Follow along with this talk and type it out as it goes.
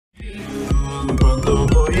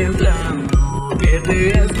entrando, que te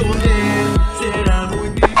esconder será muy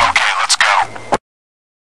difícil.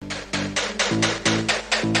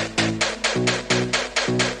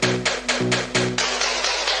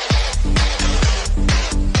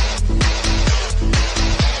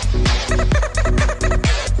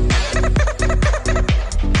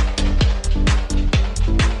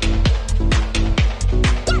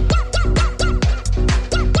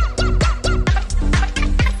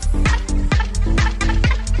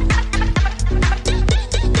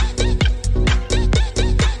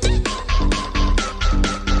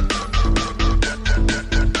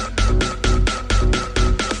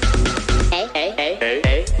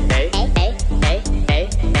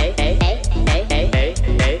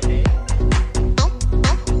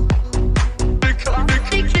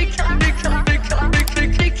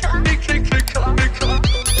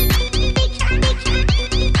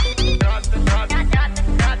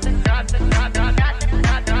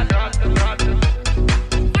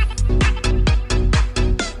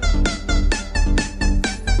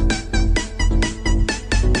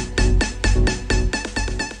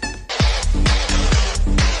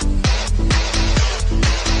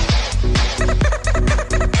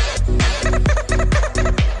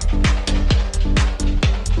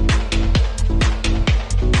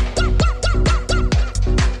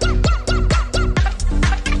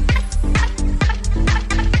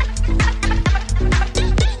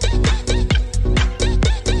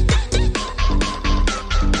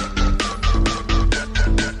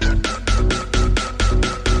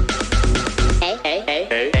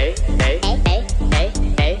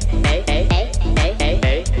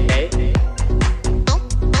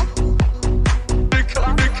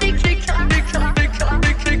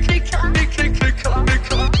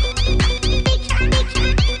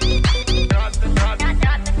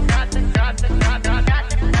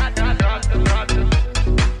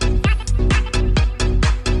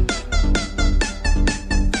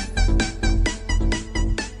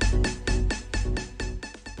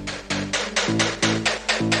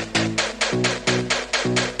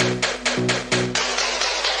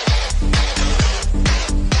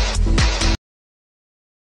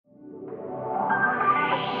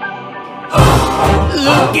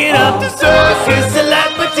 Looking up the circus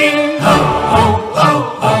celebrity. Ho, ho, ho,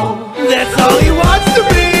 ho. That's all he wants to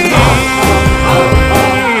be. Ho, ho, ho.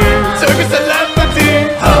 Circus celebrity.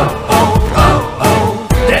 Ho, ho, ho, ho.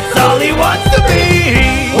 That's all he wants to be.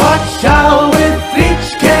 Watch out with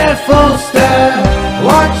each careful step.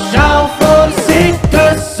 Watch out for the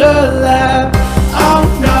circus celeb. Oh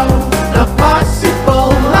no, the possible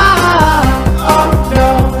lie. Oh no,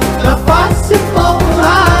 the possible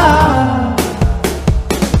lie.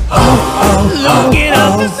 Looking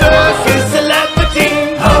up the circus celebrity.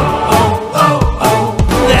 Ho, ho, ho, ho.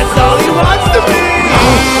 That's all he wants to be. Ho,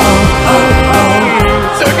 ho, ho, ho.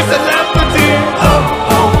 Circus celebrity. Ho,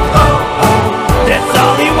 ho, ho, ho. That's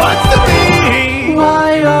all he wants to be. Why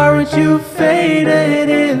aren't you faded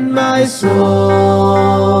in my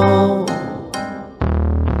soul?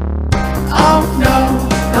 Oh no,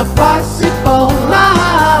 the possible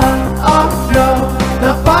lie. Oh no,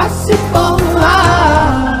 the possible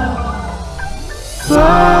lie.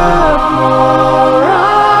 But more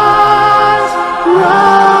eyes,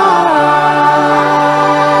 right.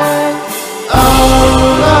 Oh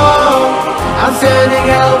no, I'm turning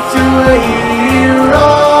out to a hero.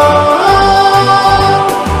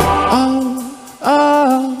 Oh,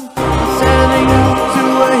 I'm turning out to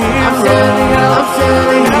a hero. I'm turning out, I'm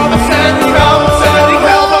turning out, I'm turning out, I'm turning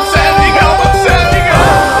out, I'm turning out, I'm turning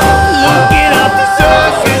out. Looking up the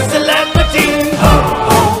circus celebrity. Ho,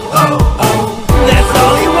 ho, ho, ho. That's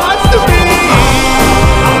all he wants to be.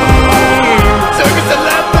 Circus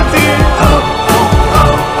celebrity. Ho, ho, ho,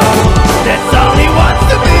 ho. That's all he wants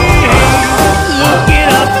to be. Looking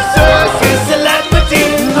up the circus celebrity.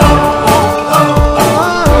 Ho, ho, ho, ho.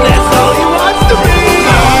 That's all he wants to be.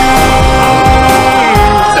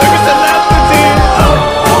 Circus celebrity. Ho,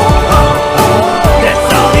 ho, ho, ho. That's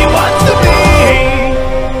all he wants to be.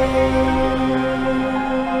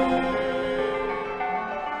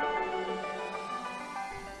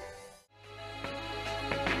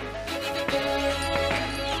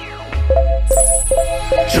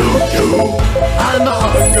 Choo-choo, I'm a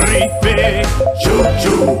hungry pig.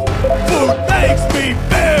 Choo-choo, food makes me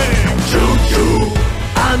big. Choo-choo,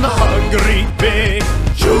 I'm a hungry pig.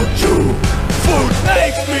 Choo-choo, food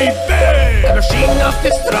makes me big. A machine of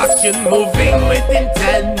destruction, moving with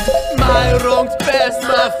intent. My wrongs past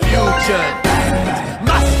my future.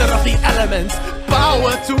 Master of the elements,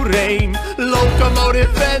 power to reign. Locomotive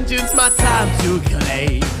vengeance, my time to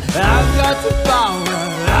claim. I've got the power,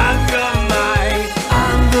 I've got might.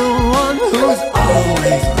 I'm the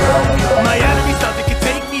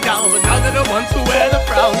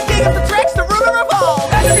king of the tracks, the ruler of all.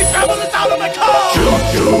 Enemy travel is out of my call.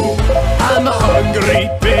 Choo-choo, I'm a hungry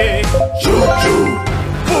pig. Choo-choo,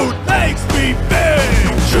 food makes me big.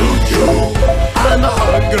 Choo-choo, I'm a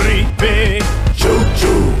hungry pig.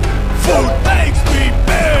 Choo-choo, food makes me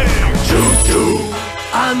big. Choo-choo,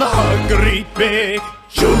 I'm a hungry pig.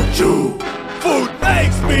 Choo-choo, food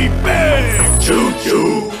makes me big.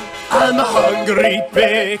 Choo-choo, I'm a hungry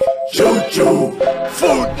pig. Choo-choo,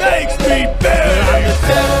 food makes me big. I'm the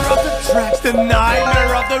terror of the tracks, the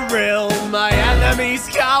nightmare of the real. My enemies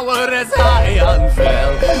cower as I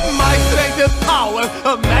unfurl. My strength and power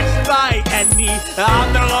are matched by any.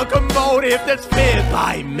 I'm the locomotive that's feared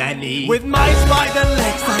by many. With my spider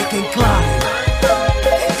legs I can climb,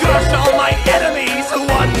 crush all my enemies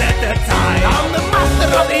one at a time. I'm the master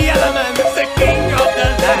of the elements, the king of the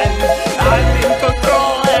land. I'm in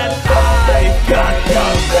control and I've got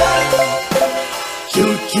guns.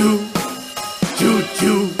 Choo-choo,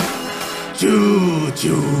 choo-choo,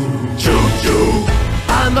 choo-choo, choo-choo.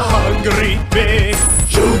 I'm a hungry pig.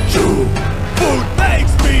 Choo-choo, food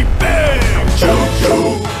makes me big. Choo-choo,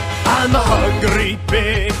 I'm a hungry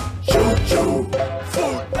pig. Choo-choo,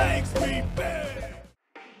 food makes me big.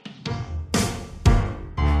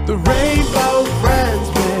 The rainbow friends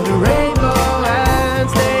with the rainbow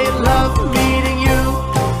hands, they love meeting you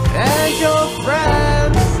and your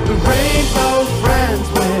friends. The rainbow friends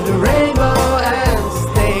with the rainbow hands,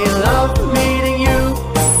 they love meeting you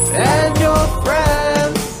and your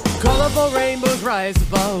friends. Colorful rainbows rise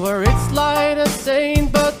above where it's light and sane,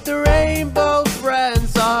 but the rainbow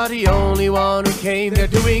friends are the only one who came. They're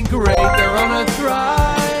doing great, they're on a thrive.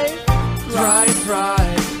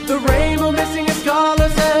 The rainbow missing its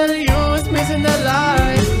colors and you is missing the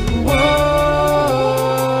light. Whoa.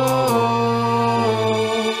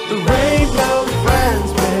 The rainbow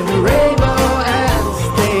friends with the rainbow ends,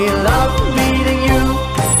 they love meeting you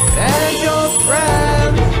and your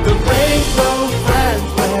friends. The rainbow friends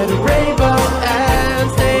with the rainbow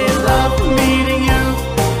ends, they love meeting you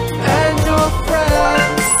and your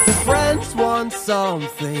friends. The friends want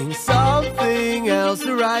something else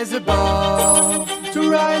to rise above.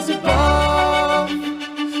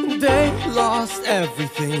 They lost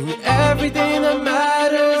everything that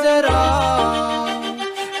matters at all.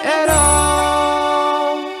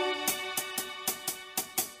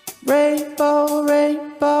 Rainbow,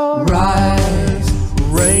 rise.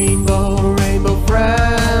 Rainbow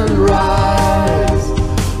friend, rise.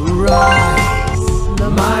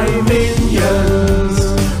 My minions,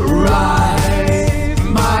 rise.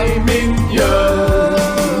 My minions,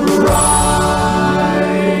 rise.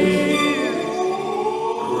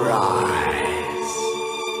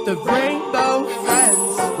 The rainbow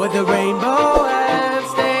friends with the rainbow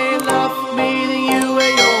ends, they love meeting you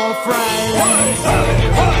and your friends.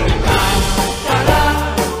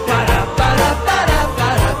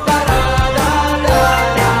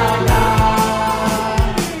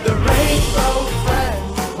 The rainbow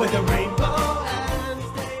friends with the rainbow